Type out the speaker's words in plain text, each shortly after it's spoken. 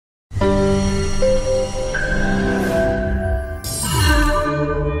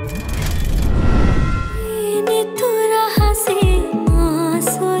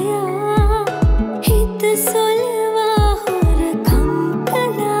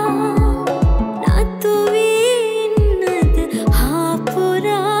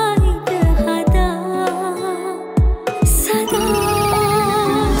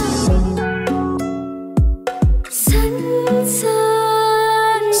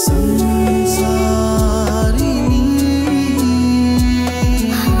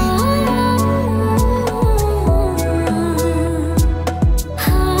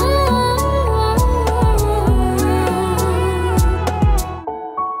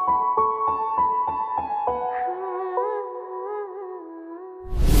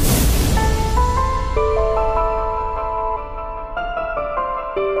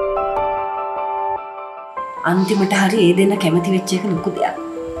අන්තිමට හරි ඒ දෙන්න කැමති වෙච්ච එක ලොකු දෙයක්.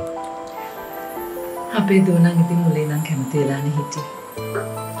 අපේ දුවනම් ඉතින් මුලින් නම් කැමති වෙලානේ හිටියේ.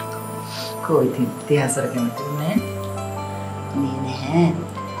 කොයිද තියාසර කැමති නෑ? නේ නෑ.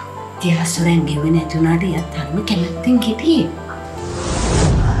 තියාසරෙන් ගෙවෙන්නේ නැතුණාට යත් හරිම කැමැත්තෙන් හිටියේ.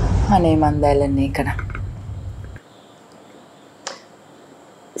 අනේ මන් දැලන්නේ කන.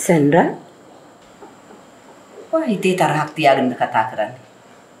 සෙන්ඩ්‍රා ඔය හිතේ තරහක් තියාගෙන කතා කරන්නේ.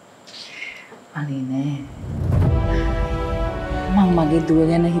 අනේ නෑ. මම මගේ දුව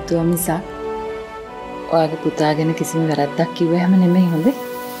ගැන හිතුවා මිසක් ඔයාගේ පුතා ගැන කිසිම වැරද්දක් කිව්වම නෙමෙයි හොඳේ.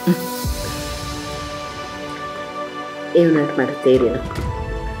 ඒ වුණාට මට තේරෙනවා.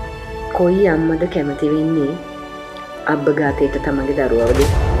 කොයි අම්මද කැමති වෙන්නේ අබ්බගාතේට තමගේ දරුවව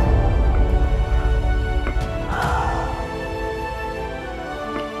දෙන්න.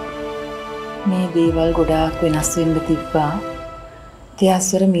 මේ දේවල් ගොඩාක් වෙනස් වෙන්න තිබ්බා.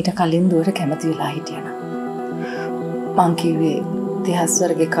 තියාස්වර මීට කලින් දුවට කැමති වෙලා හිටියනම්. මං කිව්වේ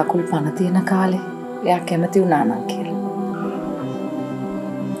තියාස්වරගේ කකුල් පන තියෙන කාලේ එයා කැමති වුණා නම් කියලා.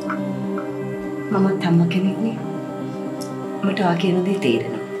 මමත් අම්ම කෙනෙක් නේ. මට ඔයා කියන දේ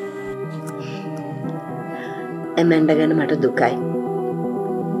තේරෙනවා. එමෙන්ඩ ගැන මට දුකයි.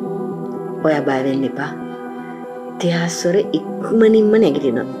 ඔයා බය වෙන්න එපා. තියාස්වර ඉක්මනින්ම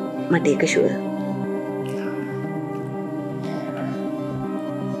නැගිටිනවා. මට ඒක ෂුවර්.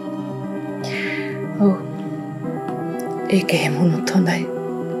 ඔව්. ඒක එහෙම වුණොත් හොඳයි.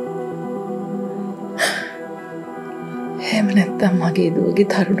 එහෙම නැත්තම් මගේ දුවගේ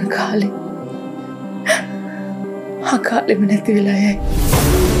තරුණ කාලේ අකාලෙම නැති වෙලා යයි.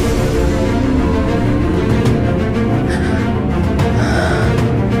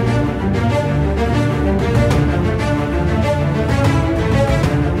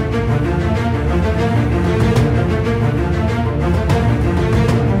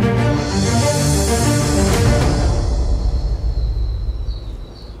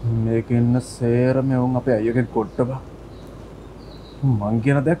 ඉන්න සේරම වුන් අපේ අයියගෙන් කොට්ට බා මං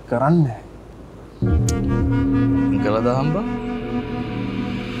කියන දෙයක් කරන්නේ කළා හම්බා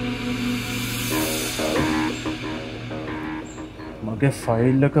මගේ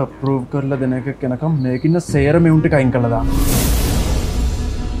ෆයිල් එක අප්‍රූව් කරලා දෙන එක කෙනකම් මේකින්න සේරම උන්ට එකක් අයින් කළා දාන්න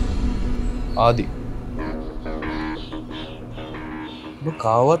ආදි ඔබ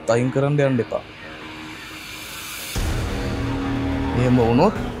කාවත් අයින් කරන්න යන්න එපා එහෙම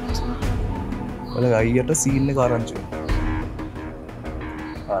වුණොත් ඔයාලා අයියට සීන් එක ආරංචි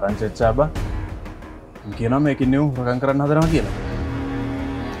වෙච්චා බා කියනවා මේකින් නෙව හොරකම් කරන්න හදනවා කියලා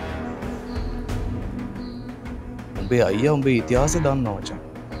උඹේ අයියා උඹේ ඉතිහාසය දන්නවා මචං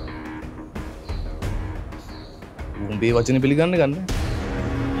උඹේ වචන පිළිගන්න ගන්න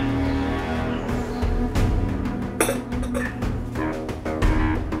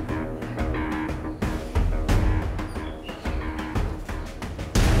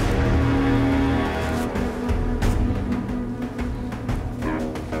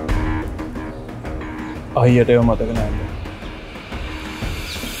අයියට ඒව මතක නෑ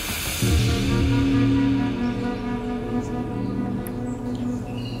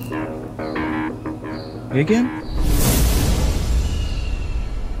ඒ කියන්නේ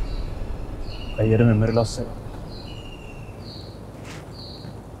අයියට මෙමරි ලොස් එක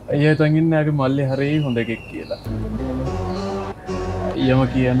අයියා හිතන් ඉන්නේ ආගේ මල්ලේ හරිය හොඳ එකෙක් කියලා අයියම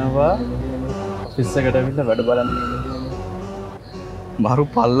කියනවා ඔෆිස් එකට ඇවිල්ලා වැඩ බලන්න මාරු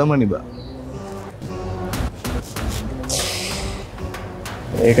පල්ලමනි බා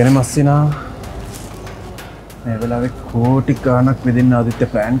ඒකනේ මස්සිනා මේ වෙලාවේ කෝටි ගාණක් විදින්න ආදිත්‍ය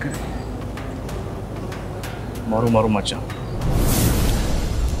ප්ලෑන් කරේ මරු මචං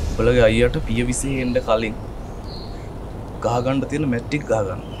බලගේ අයියට පිය විසේ එන්න කලින් ගහගන්න තියෙන මැට්ටික්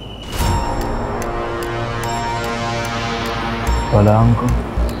ගහගන්න බලංකෝ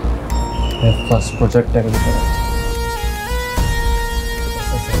ඒ ෆස්ට් ප්‍රොජෙක්ට් එක විතරයි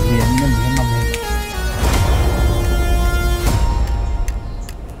සසලියන්න මෙහෙම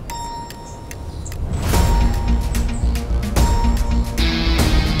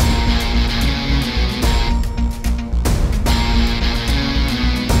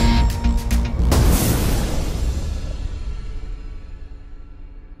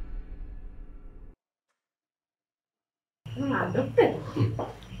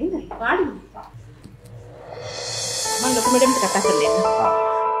මේක පාඩු. මම ලොකු මැඩම්ට කතා කරලා එන්න.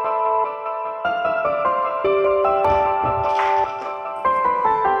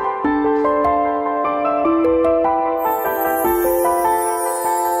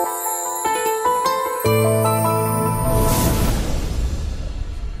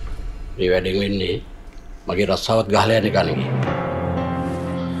 මේ වැඩෙන් වෙන්නේ මගේ රස්සාවත් ගහලා යන්නේ කණේ.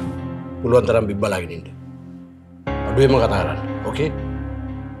 පුළුවන් තරම් බිබ්බලාගෙන ඉන්න. අඩුවෙන්ම කතා කරන්න. ඕකේ?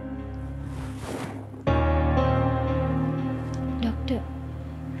 ડોક્ટર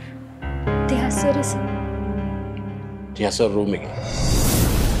තිහසර රූම් එකේ.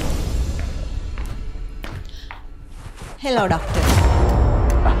 Hello doctor.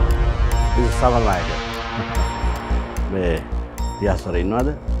 ඉතින් සමහරවිට මේ තිහසර ඉන්නවද?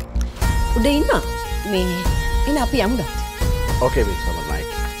 උඩ ඉන්නවා. මේ එන අපි යමු ડોක්ටර්. ඕකේ මිස්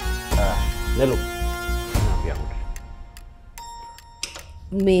සමහරවිට. නෙලු. අපි යමු.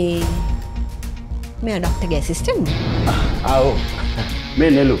 මේ ડોක්ටර්ගේ ඇසිස්ටන්ට්. ඔව්.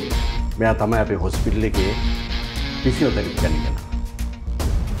 මේ නෙලු. මෙයා තමයි අපේ හොස්පිටල් එකේ ෆිසියෝതെරපි කෙනෙක්.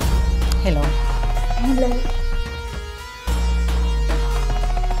 හෙලෝ. hello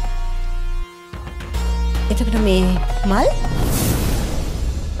එතකොට මේ මල්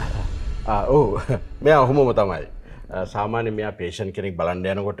ඔව් මෙයා ඔහොමම තමයි. සාමාන්‍යයෙන් මෙයා පේෂන්ට් කෙනෙක් බලන්න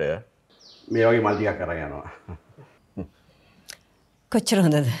යනකොට මේ වගේ මල් ටිකක් අරන් යනවා. කොච්චර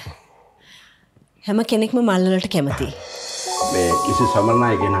හොඳද? හැම කෙනෙක්ම මල් වලට කැමතියි. මේ කිසි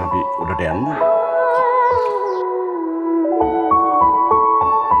සමරණයි කියන අපි උඩට යන්න.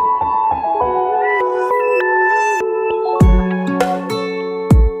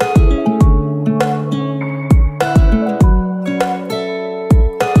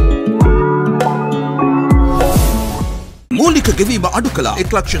 මූලික ගෙවීම අඩු කළා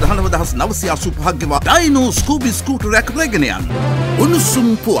 1,19,985 ගෙවා ඩයිනෝ ස්කූබි ස්කූටරයක් රැගෙන යන්න. උණුසුම්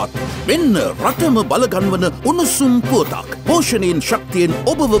පුවත් මෙන්න රටම බලගන්වන උණුසුම් පුවතක්. පෝෂණයෙන් ශක්තියෙන්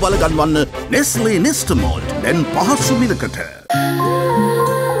ඔබව බලගන්වන්න නෙස්ලේ නෙස්ටමෝල්ට් දැන් පහසු මිලකට.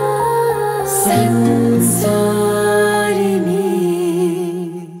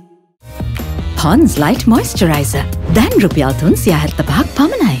 Pond's Light Moisturizer දැන් රුපියල් 375ක්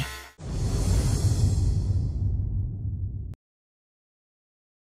පමණයි.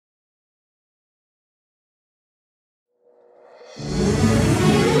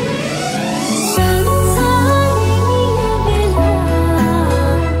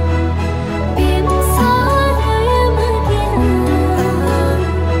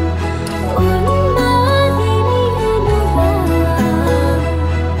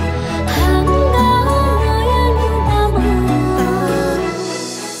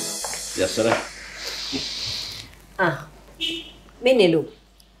 මේ නෙලු.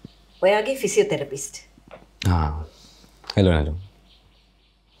 ඔයාගේ ෆිසියෝതെරපිස්ට්. හෙලෝ නෙලු.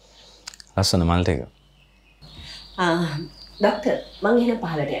 ලස්සන මල් ටික. ડોක්ටර් මං එහෙනම්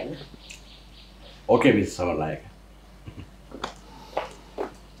පහලට යන්න. ඕකේ මිස් සමරනායක.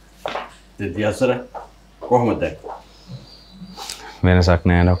 තිහසර කොහොමද? වෙනසක්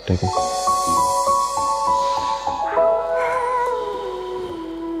නෑ ડોක්ටර් එක.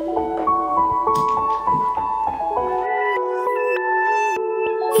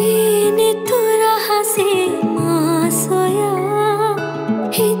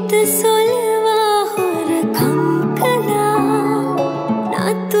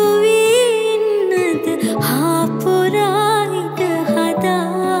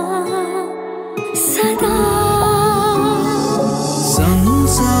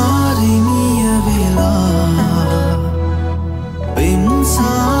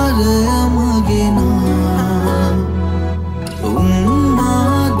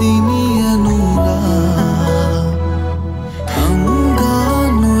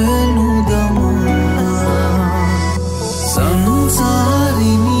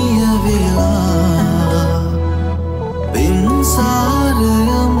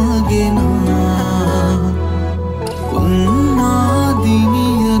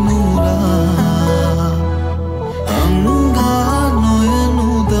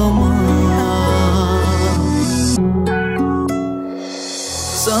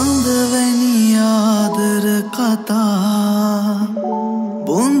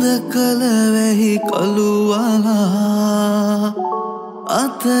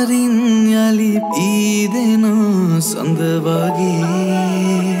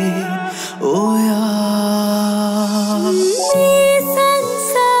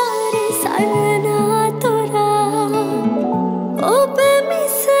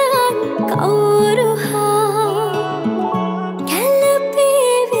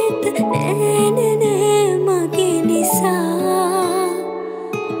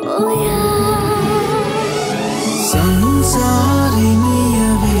 Sansarini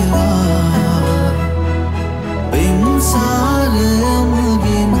avila Pinsara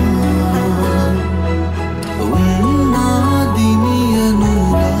magina Unna diniya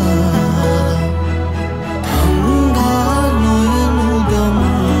nura Anga noyanu dama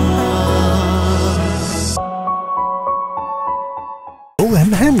Oh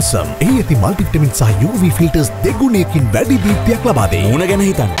and handsome. AAT multivitamin සහ UV filters දෙගුණයකින් වැඩි දීප්තියක් ලබා දෙයි. මුණ ගැන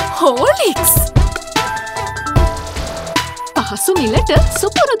හිතන්න. Horlicks. පහසු මිලට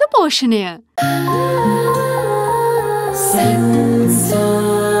සුපුරුදු පෝෂණය.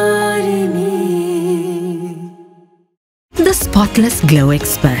 The Spotless Glow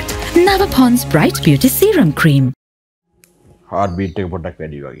Expert. Nava Pond's Bright Beauty Serum Cream. heart beat එක පොඩ්ඩක්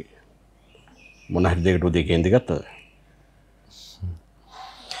වැඩි වගේ. මොන හරි දෙයකට උදේ කේන්ති ගත්තද?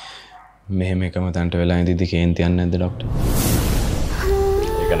 මෙහෙම එකම තැනට වෙලා ඉඳිද්දි කේන්ති යන්නේ නැද්ද ડોක්ටර්?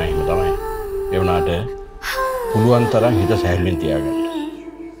 ඒක නෑ එහෙම තමයි. ඒ වුණාට පුළුවන් තරම් හිත සැහැල්ලුවෙන් තියාගන්න.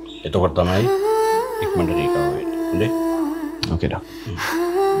 එතකොට තමයි ඉක්මනට රීකවර් වෙන්නේ. හොඳේ? ඕකේ ડોක්ටර්.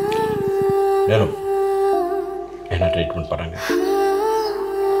 Hello. එහෙනම් ට්‍රීට්මන්ට් පටන් ගන්න.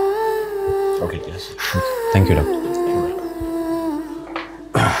 ඕකේ yes. Thank you doctor.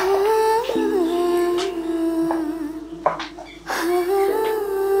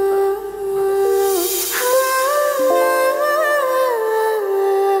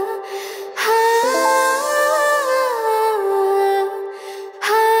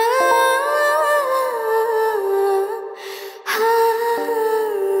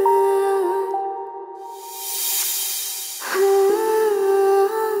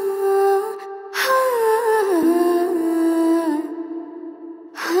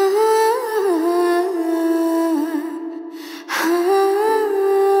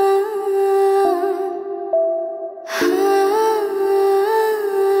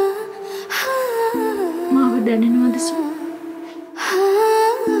 දැනෙනවද sir?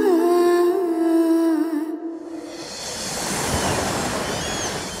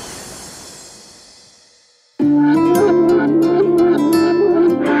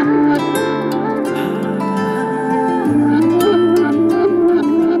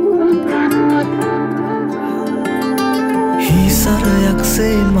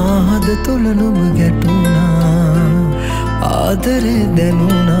 හිසරයක්සේ මාහද තුළ නුඹ ගැටුණා ආදරේ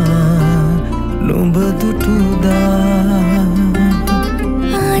දැනුණා නුඹ දුටුදා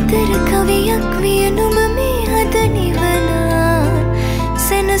ආදර කවියක් විය නුඹ මේ අද නිවනා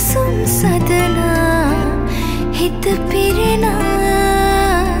සෙනසුම් සදනා හිත පිරෙනා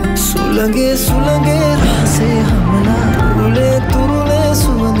සුළගේ රහසේ හමලා තුරුලේ තුරුලේ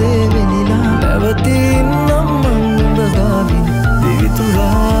සුවඳේ වෙනිලා නැවතින්නම් නුඹ ගාවින්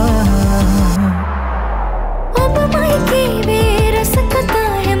දිවිතුරා ඔබමයි කීවේ රස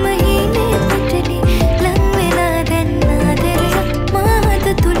කතා හැම හීනේ පිටලි ලං වෙලා දැන් ආදරයක් මාද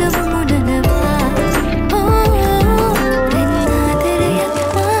තුලම මුනනවා දැන් ආදරයක්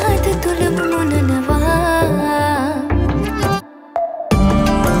මාද තුලම මුනනවා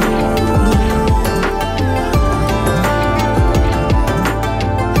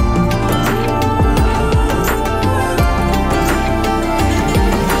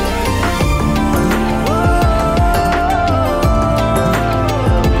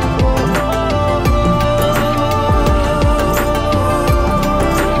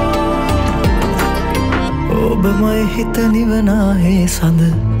ඔබමයි හිත නිවනා හේ සඳ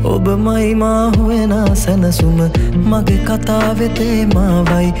ඔබමයි මා හොයනා සැනසුම මගේ කතාවෙතේ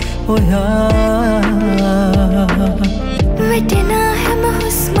මාවයි ඔයා වැටෙනා හැම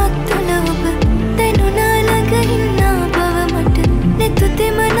හුස්මක් තුළ ඔබ දැනුණා ළඟ ඉන්නා බව මට නැතු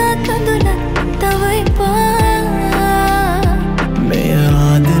දෙමනා කඳුලක් තව එපා මෙය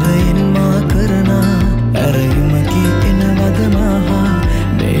ආදරයෙන් මා කරනා ඇරයුමකි එනවද මාහා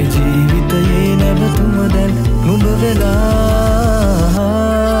මේ ජීවිතයේ නැවතුම දැන් නුඹ වෙලා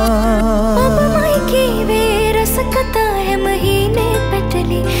ඔබමයි කීවේ රස කතා හැම හීනේ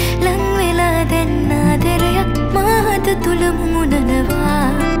පැටලි ලං වෙලා දැන් ආදරයක් මාද තුලම මුනනවා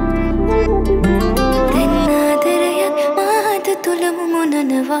දැන් ආදරයක් මාද තුලම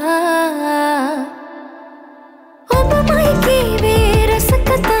මුනනවා ඔබමයි කීවේ රස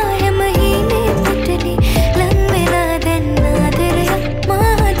කතා හැම හීනේ පැටලි ලං වෙලා දැන් ආදරයක්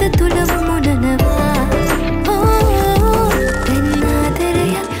මාද තුලම මුනනවා දැන්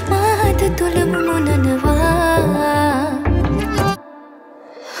ආදරයක් මාද තුලම මුනනවා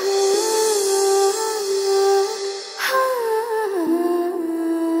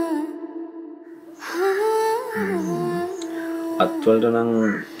අත්වලට නම්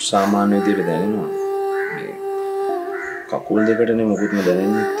සාමාන්‍ය විදිහට දැනෙනවා. මේ කකුල් දෙකටනේ මොකුත්ම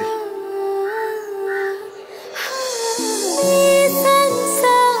දැනෙන්නේ නැත්තේ.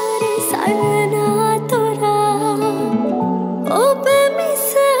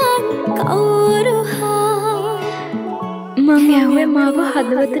 මම යහුවේ මාව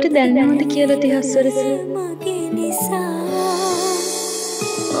හදවතට දැනෙනවද කියලා තිහස්වරස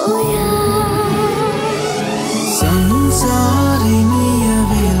සංසාරිනිය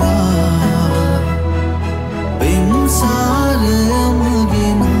වෙලා බෙන්සාරයමගෙන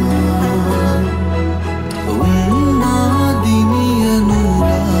උන්නාදිනිය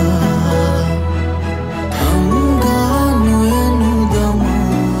නුරා අංගා නොයනු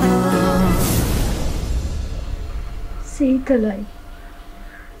දමා සීතලයි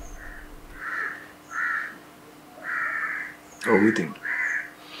ඔව් ඉතින්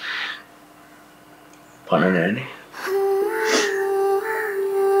පණ නෑනේ.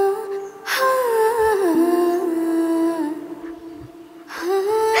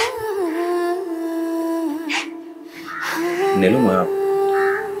 නෙළුම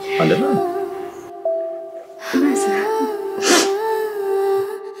අඬනවා.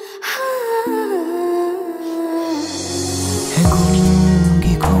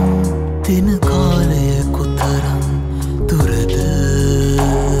 හැඟුම්ගිකුම් දෙන කාලය කොතරම් දුරද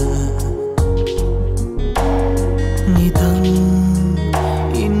නිදන්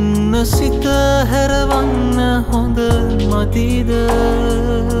ඉන්න සිත හැරවන්න හොඳ මතිද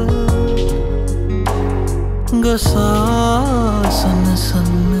ගසා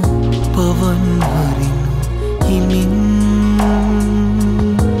සනසන්න පවන් හරිනු හිමින්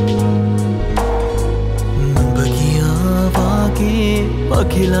නුඹ ගියාවාගේ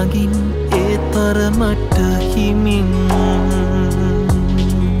පකිලඟින් ඒ තරමට හිමින්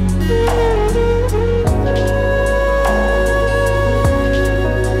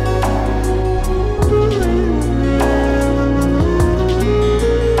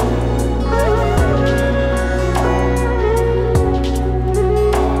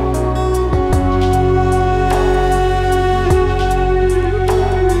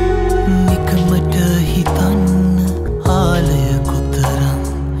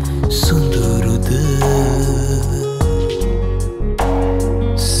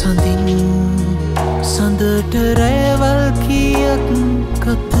රැවල් කියක්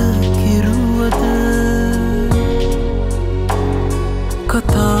කත කිරුවද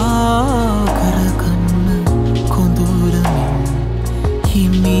කතා කරගන්න කොඳුරමින්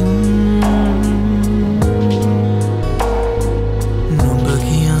හිමින් නුඹ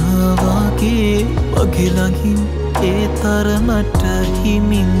ගියාවාගේ වගෙලඟින් ඒ තරමට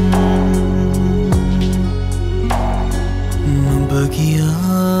හිමින් නුඹ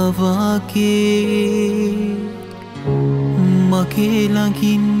ගියාවාගේ මගේ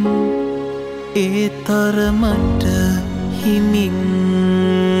ළඟින් ඒ තරමට හිමින්